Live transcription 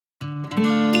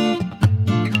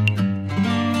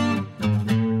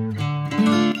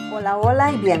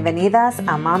Hola y bienvenidas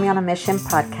a Mommy on a Mission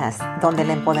Podcast, donde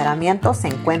el empoderamiento se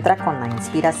encuentra con la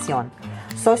inspiración.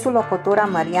 Soy su locutora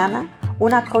Mariana,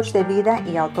 una coach de vida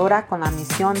y autora con la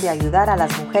misión de ayudar a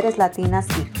las mujeres latinas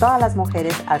y todas las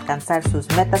mujeres a alcanzar sus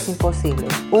metas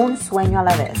imposibles, un sueño a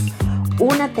la vez.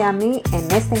 Únete a mí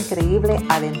en esta increíble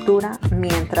aventura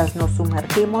mientras nos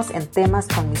sumergimos en temas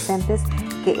convincentes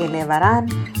que elevarán,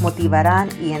 motivarán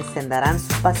y encenderán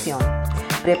su pasión.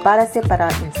 Prepárese para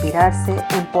inspirarse,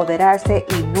 empoderarse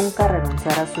y nunca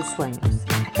renunciar a sus sueños.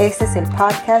 Este es el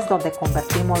podcast donde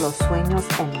convertimos los sueños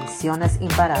en misiones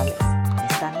imparables.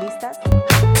 ¿Están listas?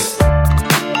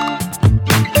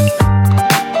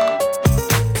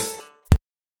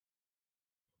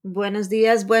 Buenos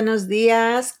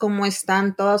días. ¿Cómo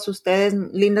están todas ustedes,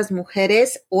 lindas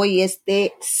mujeres? Hoy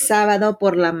sábado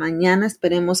por la mañana,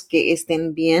 esperemos que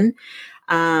estén bien,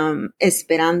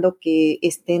 esperando que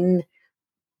estén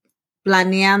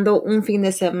planeando un fin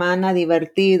de semana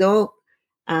divertido,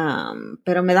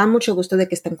 pero me da mucho gusto de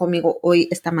que estén conmigo hoy,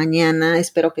 esta mañana.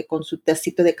 Espero que con su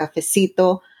tacito de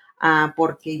cafecito,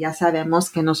 porque ya sabemos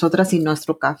que nosotras y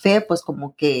nuestro café, pues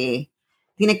como que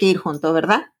tiene que ir junto,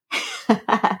 ¿verdad?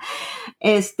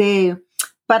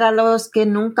 Para los que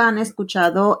nunca han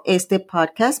escuchado este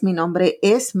podcast, mi nombre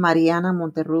es Mariana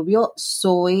Monterrubio.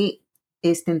 Soy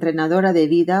entrenadora de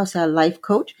vida, o sea, life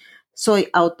coach. Soy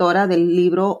autora del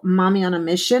libro Mommy on a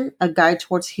Mission, A Guide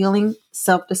Towards Healing,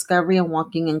 Self-Discovery and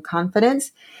Walking in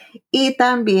Confidence. Y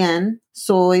también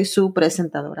soy su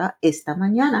presentadora esta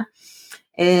mañana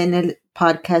en el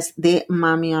podcast de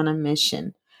Mommy on a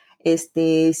Mission.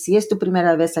 Si es tu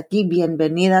primera vez aquí,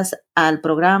 bienvenidas al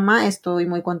programa. Estoy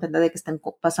muy contenta de que estén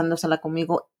pasándosela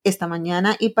conmigo esta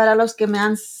mañana. Y para los que me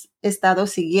han estado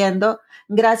siguiendo,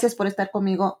 gracias por estar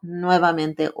conmigo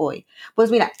nuevamente hoy.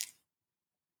 Pues mira,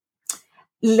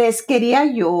 les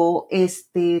quería yo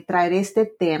traer este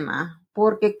tema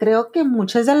porque creo que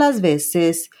muchas de las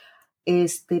veces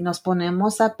nos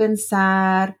ponemos a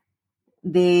pensar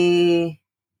de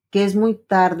que es muy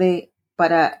tarde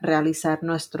para realizar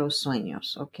nuestros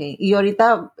sueños, ¿ok? Y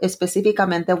ahorita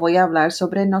específicamente voy a hablar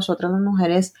sobre nosotras las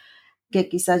mujeres que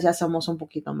quizás ya somos un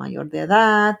poquito mayor de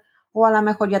edad o a lo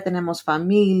mejor ya tenemos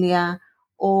familia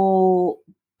o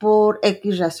por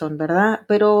X razón, ¿verdad?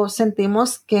 Pero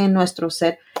sentimos que en nuestro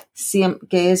ser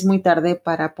que es muy tarde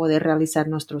para poder realizar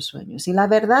nuestros sueños. Y la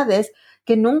verdad es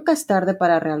que nunca es tarde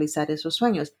para realizar esos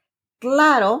sueños.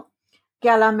 Claro que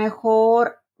a lo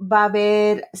mejor va a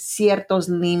haber ciertos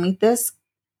límites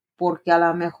porque a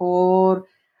lo mejor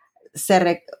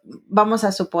vamos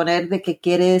a suponer de que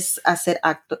quieres hacer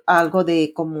algo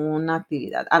de como una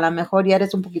actividad. A lo mejor ya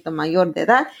eres un poquito mayor de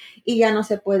edad y ya no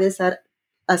se puede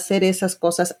hacer esas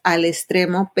cosas al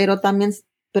extremo, pero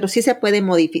sí se puede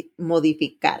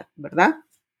modificar, ¿verdad?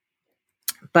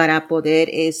 Para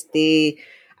poder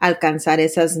alcanzar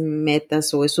esas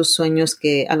metas o esos sueños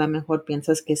que a lo mejor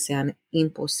piensas que sean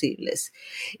imposibles.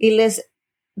 Y les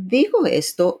digo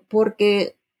esto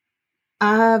porque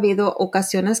ha habido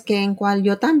ocasiones en cual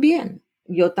yo también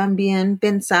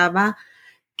pensaba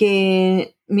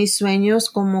que mis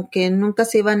sueños como que nunca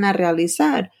se iban a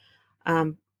realizar.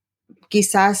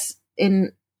 Quizás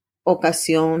en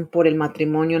ocasión por el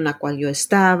matrimonio en la cual yo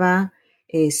estaba,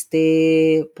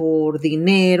 por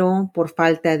dinero, por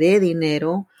falta de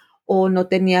dinero, o no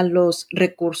tenía los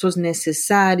recursos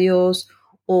necesarios,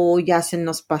 o ya se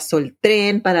nos pasó el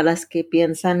tren para las que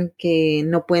piensan que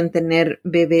no pueden tener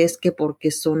bebés que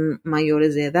porque son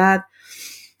mayores de edad.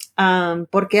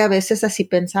 Porque a veces así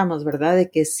pensamos, ¿verdad?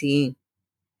 De que si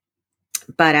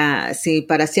para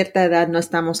cierta edad no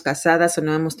estamos casadas o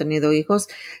no hemos tenido hijos,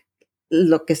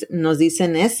 lo que nos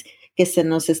dicen es que se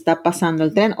nos está pasando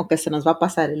el tren o que se nos va a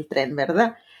pasar el tren,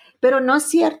 ¿verdad? Pero no es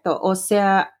cierto. O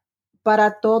sea,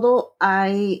 para todo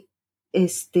hay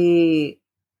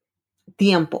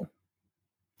tiempo,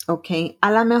 ¿ok?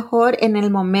 A lo mejor en el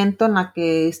momento en la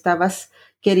que estabas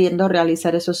queriendo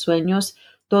realizar esos sueños,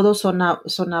 todo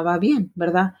sonaba bien,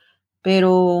 ¿verdad?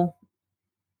 Pero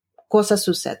cosas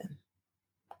suceden.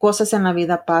 Cosas en la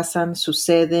vida pasan,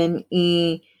 suceden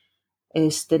y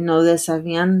no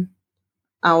desafían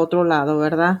a otro lado,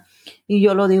 ¿verdad? Y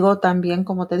yo lo digo también,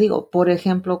 como te digo, por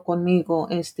ejemplo, conmigo,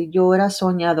 yo era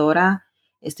soñadora,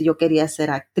 yo quería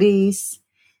ser actriz,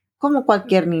 como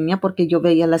cualquier niña, porque yo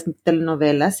veía las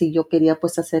telenovelas y yo quería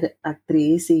pues ser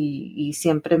actriz y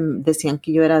siempre decían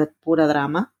que yo era de pura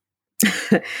drama.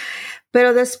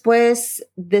 Pero después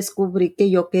descubrí que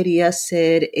yo quería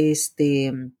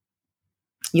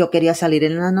yo quería salir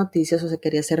en las noticias, o sea,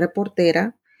 quería ser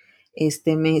reportera.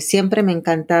 Siempre me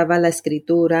encantaba la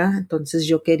escritura, entonces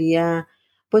yo quería,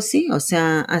 pues sí, o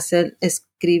sea,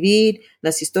 escribir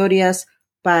las historias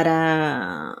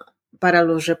para, para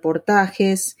los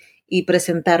reportajes y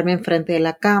presentarme enfrente de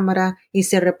la cámara y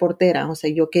ser reportera. O sea,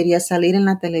 yo quería salir en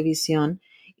la televisión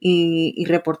y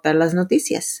reportar las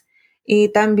noticias. Y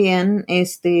también,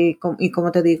 y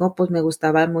como te digo, pues me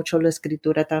gustaba mucho la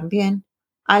escritura también.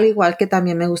 Al igual que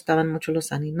también me gustaban mucho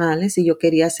los animales y yo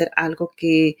quería hacer algo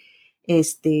que,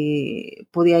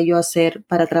 podía yo hacer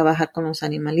para trabajar con los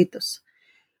animalitos.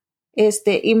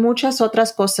 Y muchas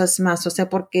otras cosas más. O sea,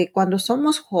 porque cuando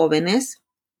somos jóvenes,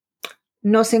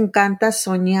 nos encanta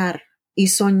soñar y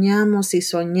soñamos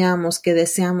que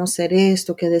deseamos ser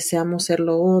esto, que deseamos ser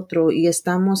lo otro y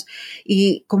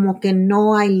como que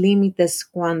no hay límites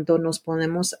cuando nos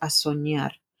ponemos a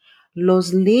soñar.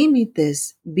 Los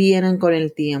límites vienen con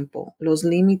el tiempo, los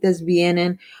límites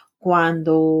vienen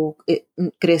cuando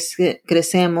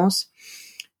crecemos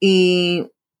y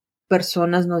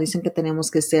personas nos dicen que tenemos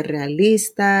que ser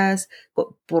realistas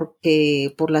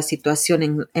porque por la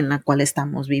situación en la cual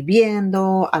estamos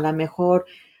viviendo, a lo mejor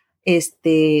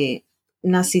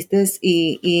naciste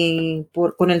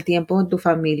con el tiempo en tu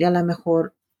familia a lo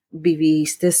mejor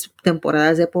viviste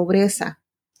temporadas de pobreza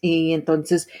y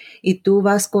entonces, y tú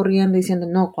vas corriendo diciendo,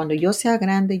 no, cuando yo sea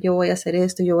grande yo voy a hacer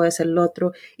esto, yo voy a hacer lo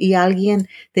otro, y alguien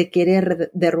te quiere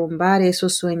derrumbar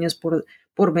esos sueños por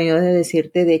medio de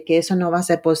decirte de que eso no va a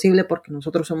ser posible porque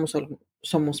nosotros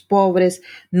somos pobres,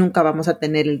 nunca vamos a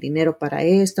tener el dinero para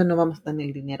esto, no vamos a tener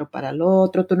el dinero para lo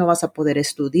otro, tú no vas a poder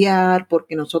estudiar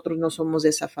porque nosotros no somos de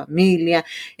esa familia,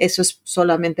 eso es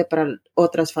solamente para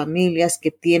otras familias que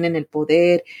tienen el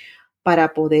poder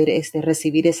para poder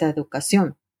recibir esa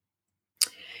educación.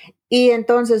 Y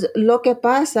entonces lo que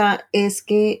pasa es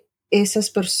que esas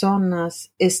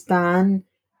personas están,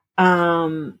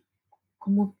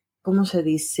 ¿cómo, cómo se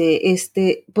dice?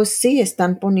 Pues sí,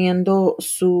 están poniendo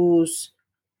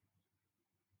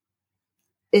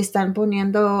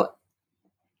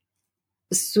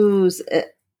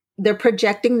they're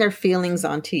projecting their feelings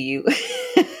onto you.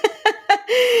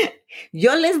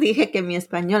 Yo les dije que mi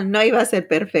español no iba a ser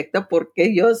perfecto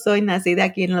porque yo soy nacida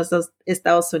aquí en los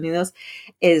Estados Unidos,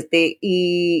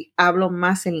 y hablo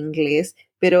más en inglés,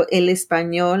 pero el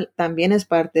español también es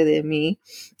parte de mí,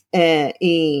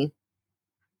 y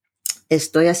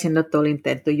estoy haciendo todo el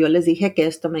intento. Yo les dije que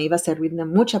esto me iba a servir de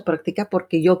mucha práctica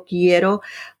porque yo quiero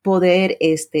poder,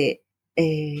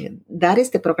 dar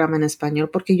este programa en español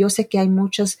porque yo sé que hay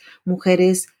muchas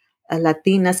mujeres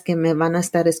latinas que me van a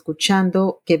estar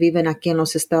escuchando, que viven aquí en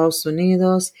los Estados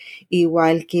Unidos,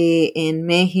 igual que en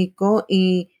México,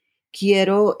 y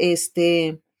quiero,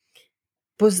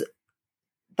 pues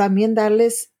también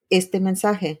darles este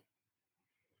mensaje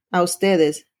a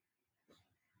ustedes.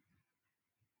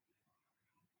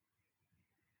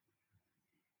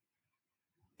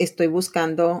 Estoy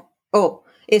buscando,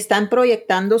 están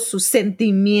proyectando sus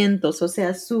sentimientos, o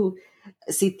sea,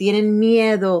 si tienen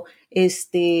miedo,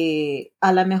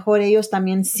 a lo mejor ellos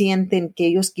también sienten que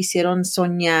ellos quisieron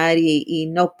soñar y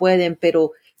no pueden,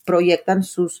 pero proyectan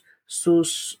sus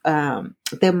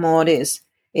temores,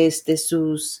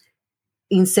 sus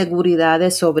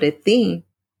inseguridades sobre ti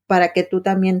para que tú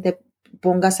también te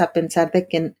pongas a pensar de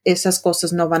que esas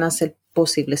cosas no van a ser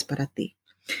posibles para ti.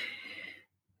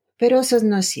 Pero eso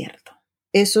no es cierto.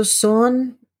 Esos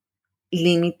son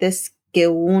límites que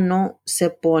uno se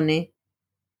pone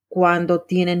cuando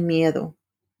tienen miedo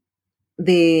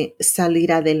de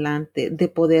salir adelante, de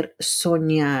poder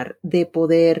soñar, de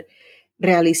poder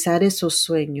realizar esos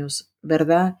sueños,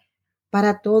 ¿verdad?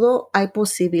 Para todo hay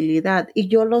posibilidad y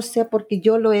yo lo sé porque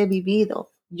yo lo he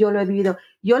vivido. Yo lo he vivido.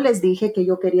 Yo les dije que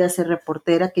yo quería ser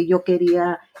reportera, que yo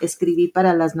quería escribir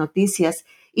para las noticias,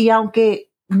 y aunque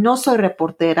no soy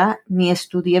reportera ni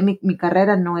estudié, mi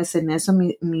carrera no es en eso,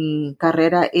 mi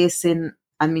carrera es en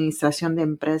administración de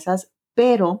empresas,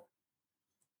 pero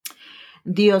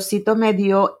Diosito me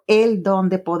dio el don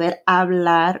de poder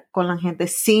hablar con la gente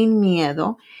sin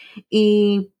miedo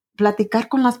y platicar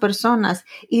con las personas.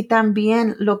 Y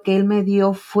también lo que Él me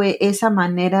dio fue esa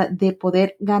manera de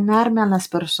poder ganarme a las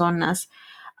personas,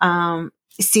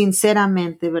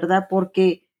 sinceramente, ¿verdad?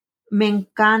 Porque me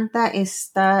encanta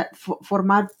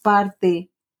formar parte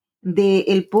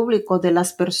del público, de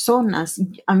las personas.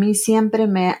 A mí siempre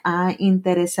me ha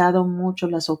interesado mucho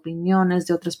las opiniones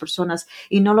de otras personas,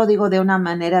 y no lo digo de una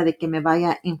manera de que me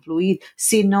vaya a influir,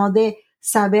 sino de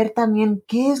saber también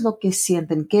qué es lo que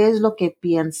sienten, qué es lo que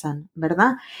piensan,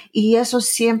 ¿verdad? Y eso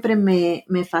siempre me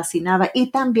fascinaba,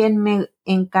 y también me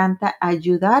encanta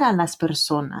ayudar a las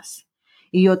personas.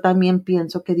 Y yo también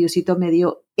pienso que Diosito me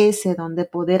dio ese don de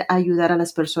poder ayudar a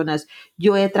las personas.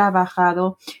 Yo he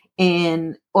trabajado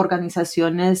en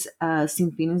organizaciones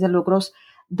sin fines de lucros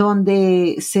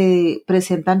donde se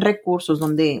presentan recursos,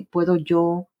 donde puedo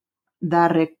yo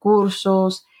dar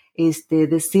recursos,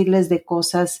 decirles de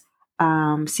cosas,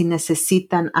 si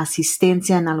necesitan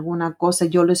asistencia en alguna cosa,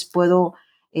 yo les puedo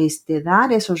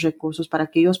dar esos recursos para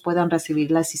que ellos puedan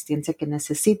recibir la asistencia que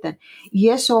necesitan. Y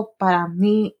eso para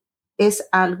mí es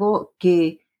algo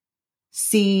que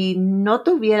si no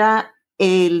tuviera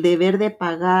el deber de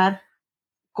pagar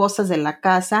cosas de la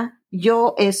casa,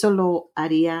 yo eso lo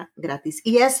haría gratis.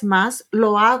 Y es más,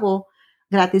 lo hago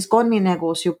gratis con mi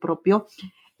negocio propio,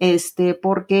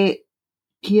 porque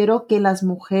quiero que las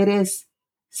mujeres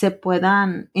se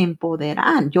puedan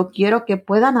empoderar. Yo quiero que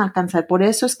puedan alcanzar. Por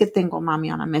eso es que tengo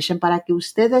Mami on a Mission, para que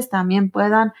ustedes también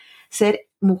puedan ser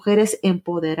mujeres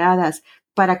empoderadas,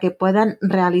 para que puedan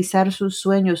realizar sus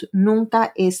sueños.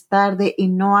 Nunca es tarde y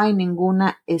no hay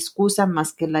ninguna excusa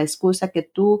más que la excusa que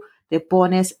tú te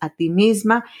pones a ti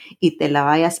misma y te la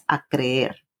vayas a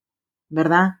creer,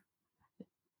 ¿verdad?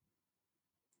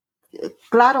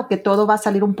 Claro que todo va a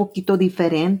salir un poquito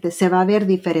diferente, se va a ver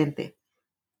diferente.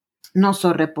 No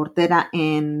soy reportera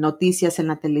en noticias en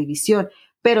la televisión,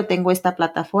 pero tengo esta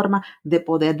plataforma de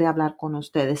poder de hablar con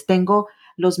ustedes. Tengo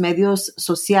los medios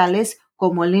sociales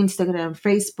como el Instagram,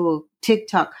 Facebook,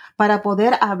 TikTok, para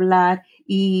poder hablar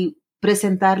y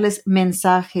presentarles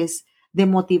mensajes de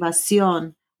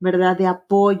motivación, ¿verdad? De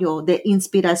apoyo, de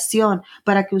inspiración,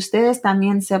 para que ustedes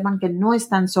también sepan que no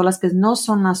están solas, que no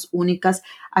son las únicas.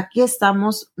 Aquí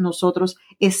estamos nosotros,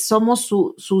 somos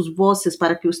sus voces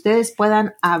para que ustedes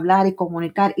puedan hablar y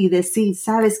comunicar y decir,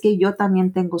 sabes que yo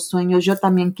también tengo sueños, yo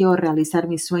también quiero realizar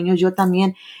mis sueños, yo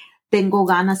también tengo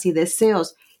ganas y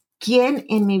deseos. ¿Quién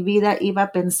en mi vida iba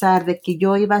a pensar de que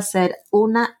yo iba a ser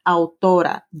una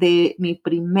autora de mi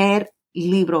primer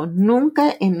libro?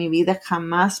 Nunca en mi vida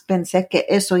jamás pensé que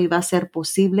eso iba a ser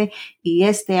posible y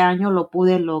este año lo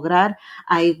pude lograr.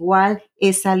 A igual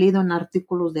he salido en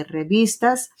artículos de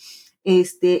revistas.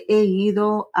 He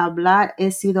ido a hablar,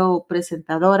 he sido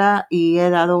presentadora y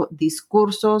he dado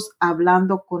discursos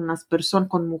hablando con las personas,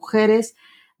 con mujeres,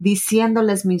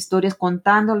 diciéndoles mis historias,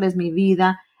 contándoles mi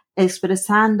vida,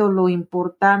 expresando lo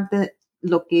importante,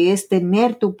 lo que es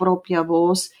tener tu propia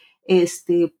voz,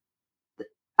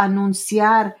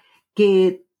 anunciar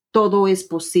que todo es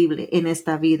posible en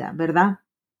esta vida, ¿verdad?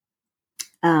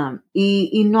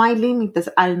 Y no hay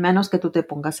límites, al menos que tú te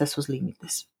pongas esos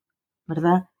límites,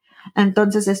 ¿verdad?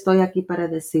 Entonces estoy aquí para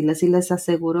decirles y les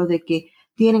aseguro de que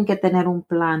tienen que tener un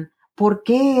plan. ¿Por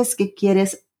qué es que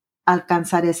quieres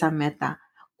alcanzar esa meta?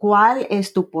 ¿Cuál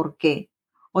es tu por qué?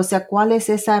 O sea, ¿cuál es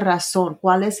esa razón?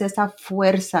 ¿Cuál es esa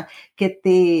fuerza que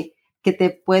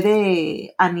te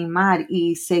puede animar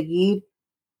y seguir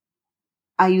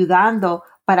ayudando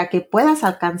para que puedas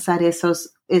alcanzar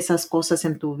esas cosas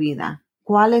en tu vida?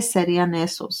 ¿Cuáles serían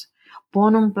esos?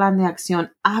 Pon un plan de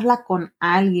acción, habla con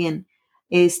alguien,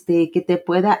 que te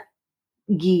pueda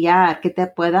guiar, que te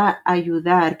pueda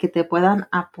ayudar, que te puedan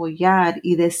apoyar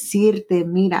y decirte,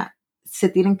 mira, se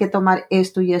tienen que tomar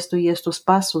esto y esto y estos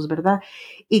pasos, ¿verdad?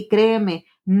 Y créeme,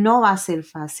 no va a ser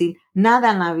fácil,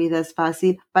 nada en la vida es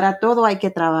fácil, para todo hay que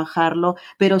trabajarlo,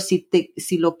 pero si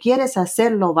lo quieres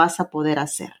hacer, lo vas a poder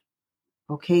hacer,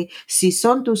 ¿ok? Si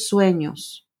son tus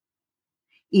sueños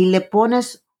y le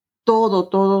pones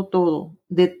todo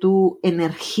de tu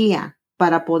energía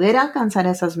para poder alcanzar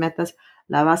esas metas,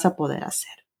 la vas a poder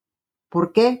hacer.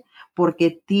 ¿Por qué?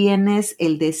 Porque tienes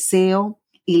el deseo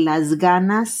y las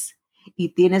ganas y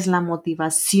tienes la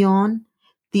motivación,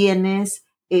 tienes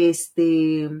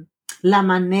la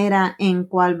manera en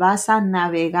cual vas a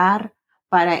navegar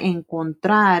para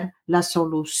encontrar la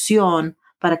solución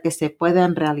para que se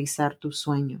puedan realizar tus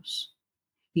sueños.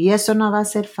 Y eso no va a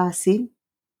ser fácil,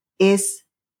 es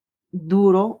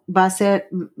duro, va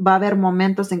a haber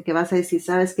momentos en que vas a decir,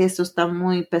 sabes que esto está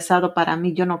muy pesado para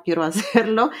mí, yo no quiero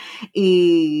hacerlo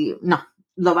y no,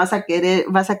 vas a querer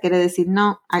decir,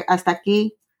 no, hasta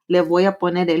aquí le voy a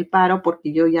poner el paro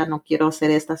porque yo ya no quiero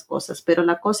hacer estas cosas. Pero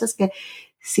la cosa es que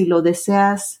si lo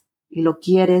deseas y lo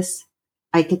quieres,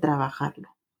 hay que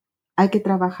trabajarlo, hay que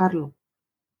trabajarlo.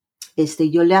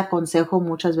 Yo le aconsejo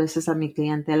muchas veces a mis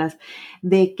clientelas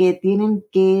de que tienen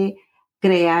que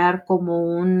crear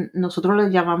como nosotros le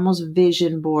llamamos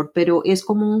vision board, pero es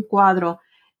como un cuadro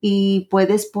y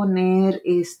puedes poner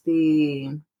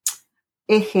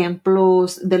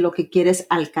ejemplos de lo que quieres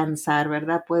alcanzar,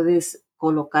 ¿verdad? Puedes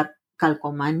colocar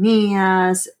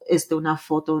calcomanías, una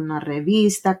foto de una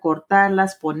revista,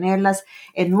 cortarlas, ponerlas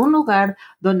en un lugar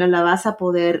donde la vas a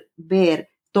poder ver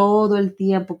todo el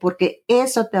tiempo, porque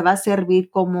eso te va a servir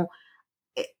como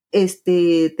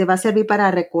te va a servir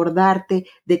para recordarte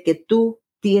de que tú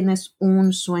tienes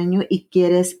un sueño y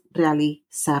quieres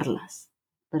realizarlas,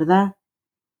 ¿verdad?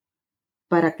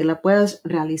 Para que la puedas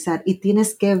realizar y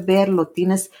tienes que verlo,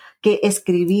 tienes que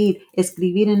escribir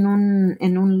en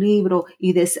un libro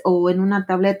o en una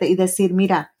tableta y decir,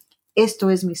 mira, esto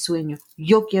es mi sueño,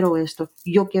 yo quiero esto,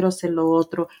 yo quiero hacer lo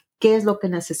otro, qué es lo que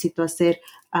necesito hacer,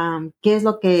 qué es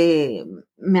lo que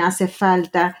me hace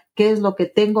falta, qué es lo que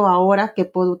tengo ahora que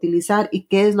puedo utilizar y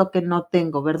qué es lo que no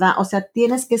tengo, ¿verdad? O sea,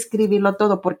 tienes que escribirlo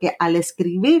todo porque al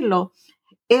escribirlo,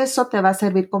 eso te va a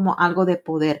servir como algo de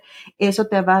poder. Eso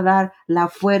te va a dar la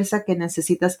fuerza que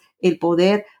necesitas, el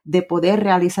poder de poder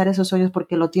realizar esos sueños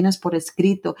porque lo tienes por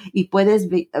escrito y puedes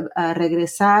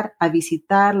regresar a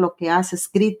visitar lo que has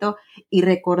escrito y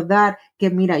recordar que,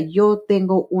 mira, yo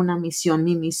tengo una misión.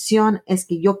 Mi misión es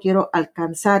que yo quiero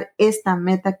alcanzar esta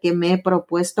meta que me he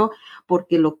propuesto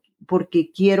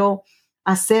porque quiero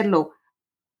hacerlo.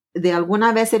 De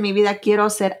alguna vez en mi vida quiero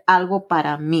hacer algo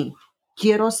para mí.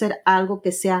 Quiero hacer algo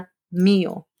que sea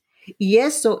mío. Y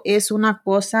eso es una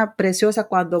cosa preciosa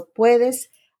cuando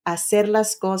puedes hacer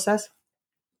las cosas,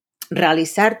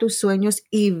 realizar tus sueños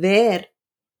y ver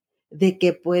de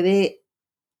que puedes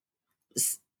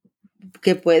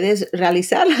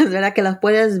realizarlas, ¿verdad? Que las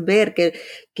puedes ver,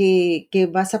 que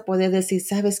vas a poder decir,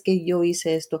 sabes que yo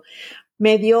hice esto.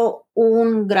 Me dio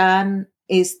un gran,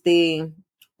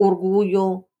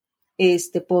 orgullo,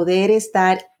 poder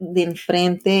estar de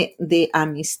enfrente de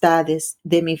amistades,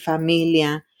 de mi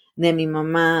familia, de mi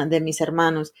mamá, de mis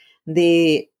hermanos,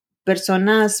 de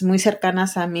personas muy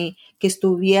cercanas a mí que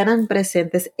estuvieran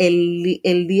presentes el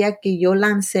día que yo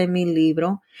lancé mi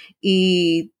libro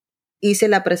y hice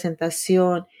la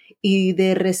presentación y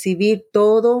de recibir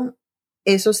todo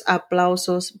esos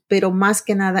aplausos, pero más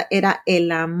que nada era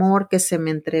el amor que se me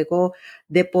entregó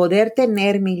de poder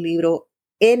tener mi libro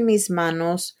en mis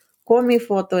manos con mi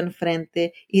foto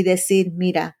enfrente y decir,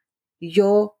 mira,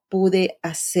 yo pude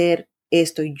hacer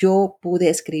esto, yo pude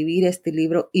escribir este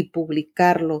libro y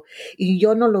publicarlo. Y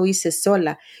yo no lo hice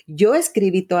sola. Yo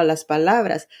escribí todas las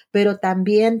palabras, pero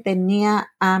también tenía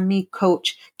a mi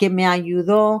coach que me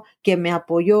ayudó, que me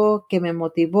apoyó, que me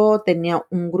motivó. Tenía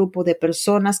un grupo de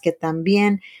personas que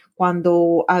también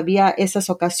cuando había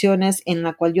esas ocasiones en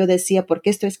la cual yo decía, ¿por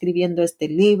qué estoy escribiendo este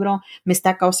libro? Me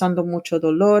está causando mucho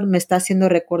dolor, me está haciendo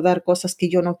recordar cosas que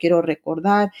yo no quiero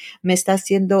recordar, me está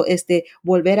haciendo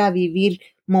volver a vivir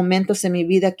momentos en mi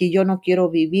vida que yo no quiero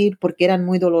vivir porque eran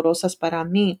muy dolorosas para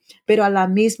mí, pero a la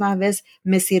misma vez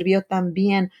me sirvió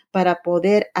también para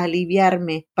poder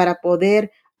aliviarme, para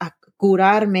poder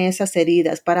curarme esas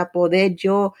heridas, para poder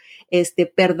yo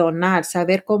perdonar,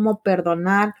 saber cómo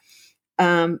perdonar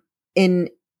um,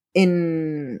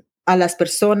 en, a las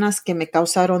personas que me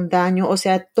causaron daño, o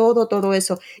sea, todo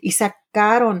eso, y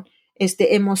sacaron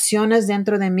emociones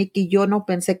dentro de mí que yo no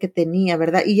pensé que tenía,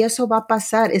 ¿verdad? Y eso va a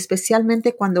pasar,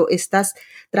 especialmente cuando estás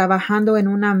trabajando en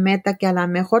una meta que a lo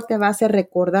mejor te va a hacer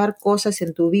recordar cosas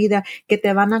en tu vida que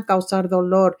te van a causar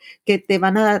dolor, que te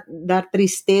van a dar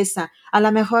tristeza, a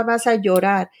lo mejor vas a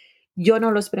llorar. Yo no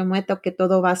los prometo que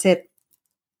todo va a ser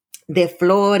de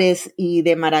flores y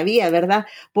de maravilla, ¿verdad?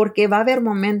 Porque va a haber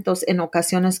momentos en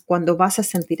ocasiones cuando vas a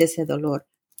sentir ese dolor,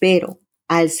 pero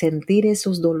al sentir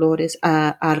esos dolores,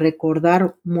 a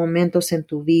recordar momentos en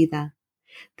tu vida,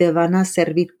 te van a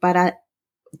servir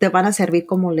te van a servir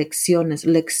como lecciones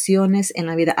en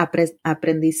la vida,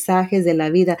 aprendizajes de la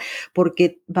vida,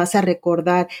 porque vas a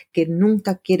recordar que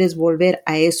nunca quieres volver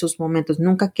a esos momentos,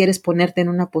 nunca quieres ponerte en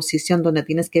una posición donde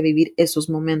tienes que vivir esos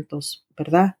momentos,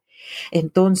 ¿verdad?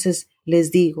 Entonces,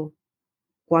 les digo,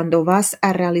 cuando vas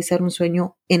a realizar un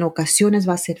sueño, en ocasiones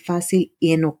va a ser fácil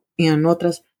y en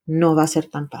otras no va a ser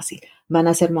tan fácil. Van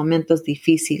a ser momentos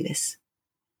difíciles.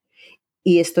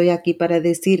 Y estoy aquí para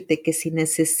decirte que si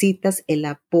necesitas el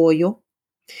apoyo,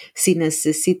 si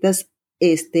necesitas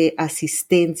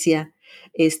asistencia,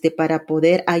 para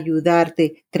poder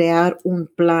ayudarte, crear un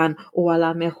plan o a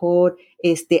lo mejor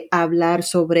hablar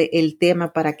sobre el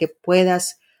tema para que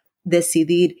puedas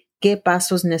decidir qué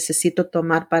pasos necesito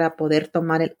tomar para poder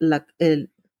tomar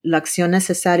la acción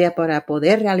necesaria para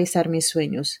poder realizar mis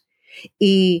sueños.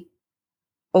 Y,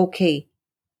 ok,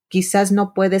 quizás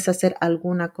no puedes hacer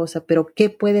alguna cosa, pero ¿qué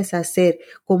puedes hacer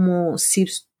como si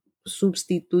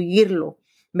sustituirlo,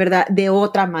 ¿verdad? De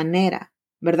otra manera,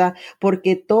 ¿verdad?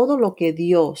 Porque todo lo que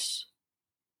Dios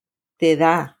te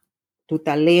da, tu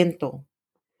talento,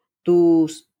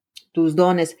 tus, tus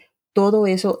dones, todo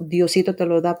eso Diosito te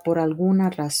lo da por alguna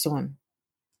razón.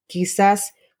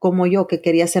 Quizás como yo que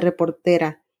quería ser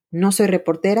reportera, no soy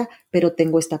reportera, pero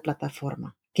tengo esta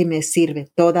plataforma. que me sirve.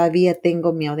 Todavía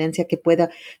tengo mi audiencia que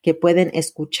pueden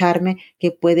escucharme,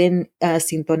 que pueden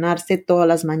sintonarse todas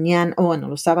las mañanas, o bueno,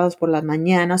 los sábados por las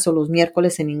mañanas o los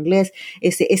miércoles en inglés.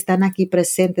 Están aquí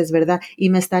presentes, ¿verdad? Y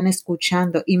me están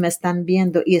escuchando y me están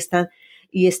viendo y están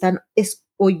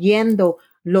oyendo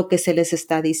lo que se les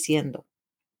está diciendo.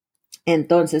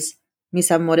 Entonces,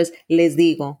 mis amores, les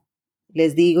digo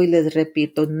y les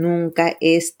repito, nunca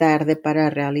es tarde para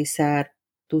realizar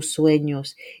tus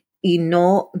sueños. Y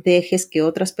no dejes que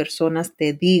otras personas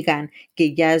te digan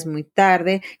que ya es muy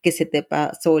tarde, que se te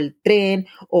pasó el tren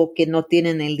o que no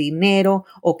tienen el dinero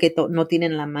o que no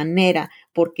tienen la manera,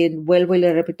 porque vuelvo y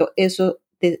les repito, eso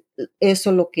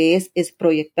lo que es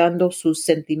proyectando sus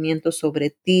sentimientos sobre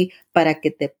ti para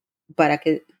que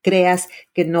creas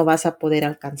que no vas a poder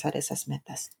alcanzar esas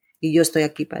metas. Y yo estoy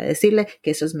aquí para decirle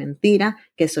que eso es mentira,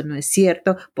 que eso no es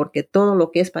cierto, porque todo lo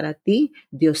que es para ti,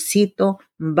 Diosito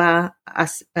va a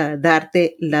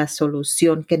darte la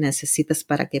solución que necesitas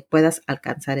para que puedas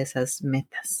alcanzar esas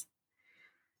metas.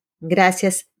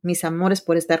 Gracias, mis amores,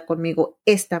 por estar conmigo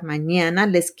esta mañana.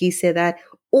 Les quise dar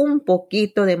un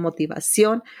poquito de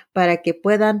motivación para que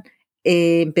puedan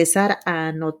empezar a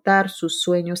anotar sus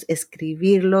sueños,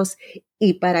 escribirlos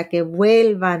y para que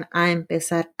vuelvan a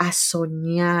empezar a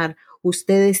soñar.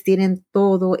 Ustedes tienen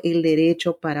todo el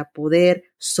derecho para poder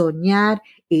soñar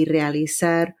y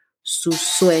realizar sus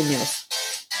sueños.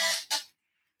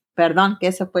 Perdón, que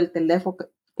ese fue el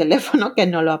teléfono que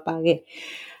no lo apagué.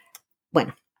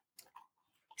 Bueno,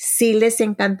 si les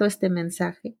encantó este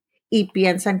mensaje y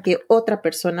piensan que otra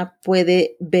persona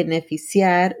puede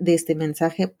beneficiar de este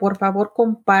mensaje, por favor,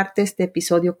 comparte este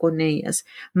episodio con ellas.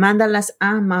 Mándalas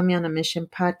a Mommy on a Mission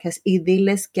Podcast y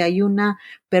diles que hay una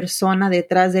persona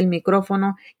detrás del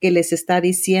micrófono que les está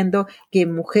diciendo que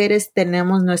mujeres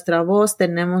tenemos nuestra voz,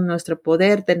 tenemos nuestro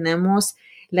poder, tenemos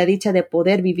la dicha de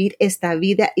poder vivir esta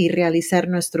vida y realizar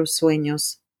nuestros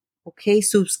sueños. Ok,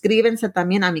 suscríbanse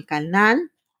también a mi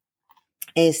canal.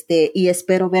 Y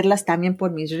espero verlas también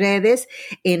por mis redes,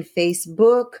 en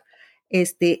Facebook,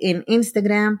 en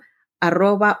Instagram,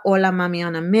 @Hola Mami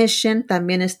on a Mission.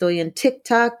 También estoy en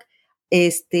TikTok,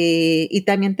 y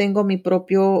también tengo mi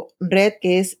propio red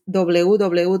que es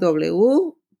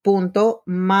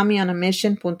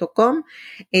www.mommyonamission.com.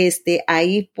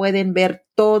 Ahí pueden ver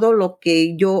todo lo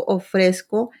que yo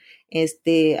ofrezco,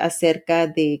 acerca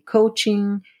de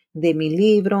coaching, de mi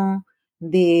libro,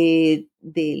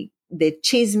 de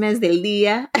chismes del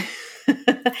día,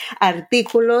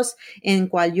 artículos en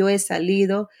cual yo he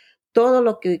salido. Todo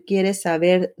lo que quieres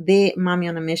saber de Mommy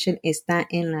on a Mission está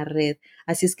en la red.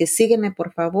 Así es que sígueme,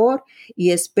 por favor,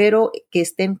 y espero que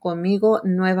estén conmigo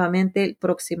nuevamente el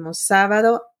próximo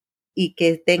sábado y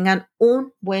que tengan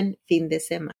un buen fin de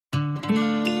semana.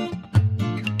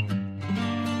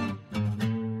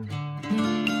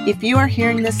 If you are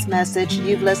hearing this message,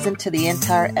 you've listened to the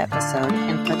entire episode,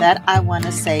 and for that, I want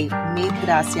to say mil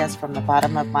gracias from the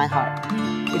bottom of my heart.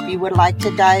 If you would like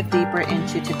to dive deeper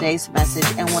into today's message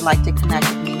and would like to connect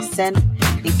with me, send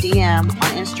a DM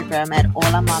on Instagram at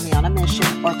Hola Mommy on a Mission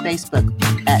or Facebook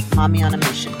at Mommy on a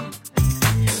Mission.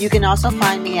 You can also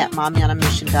find me at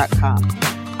mommyonamission.com.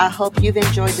 I hope you've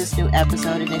enjoyed this new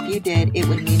episode, and if you did, it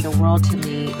would mean the world to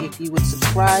me if you would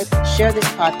subscribe, share this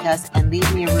podcast, and leave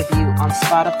me a review on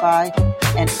Spotify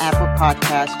and Apple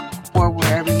Podcasts or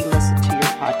wherever you listen to your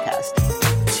podcast.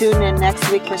 Tune in next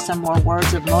week for some more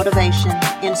words of motivation,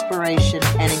 inspiration,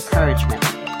 and encouragement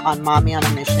on Mommy on a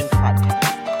Mission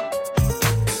podcast.